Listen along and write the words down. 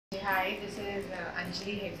Hi, this is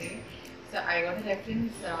Anjali Hegde. So I got a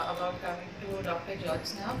reference about coming to Dr.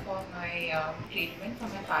 Jyotsna for my treatment for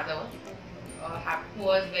my father, who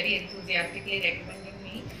was very enthusiastically recommending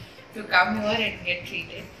me to come here and get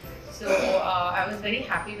treated. So I was very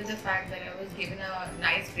happy with the fact that I was given a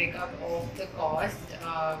nice breakup of the cost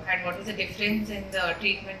and what was the difference in the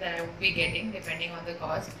treatment that I would be getting depending on the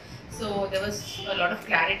cost. So there was a lot of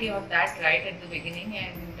clarity on that right at the beginning,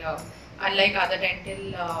 and unlike other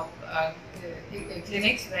dental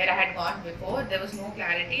clinics where I had gone before, there was no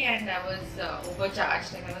clarity and I was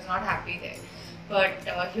overcharged and I was not happy there. But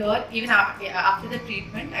here, even after the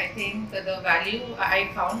treatment, I think the value,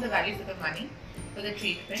 I found the value for the money for the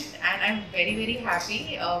treatment, and I'm very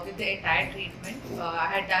happy with the entire treatment. I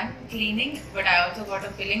had done cleaning, but I also got a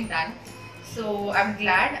filling done. So I'm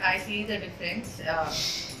glad I see the difference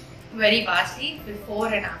very vastly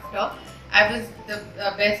before and after.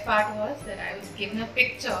 The best part was that I was given a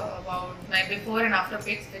picture about my before and after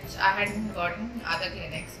pics, which I hadn't gotten in other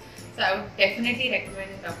clinics. So I would definitely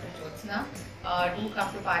recommend Dr. Jyotsna. Do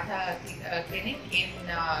come to Partha clinic in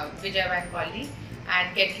Vijayawada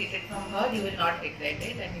and get treated from her. You will not regret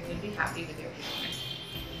it and you will be happy with your treatment.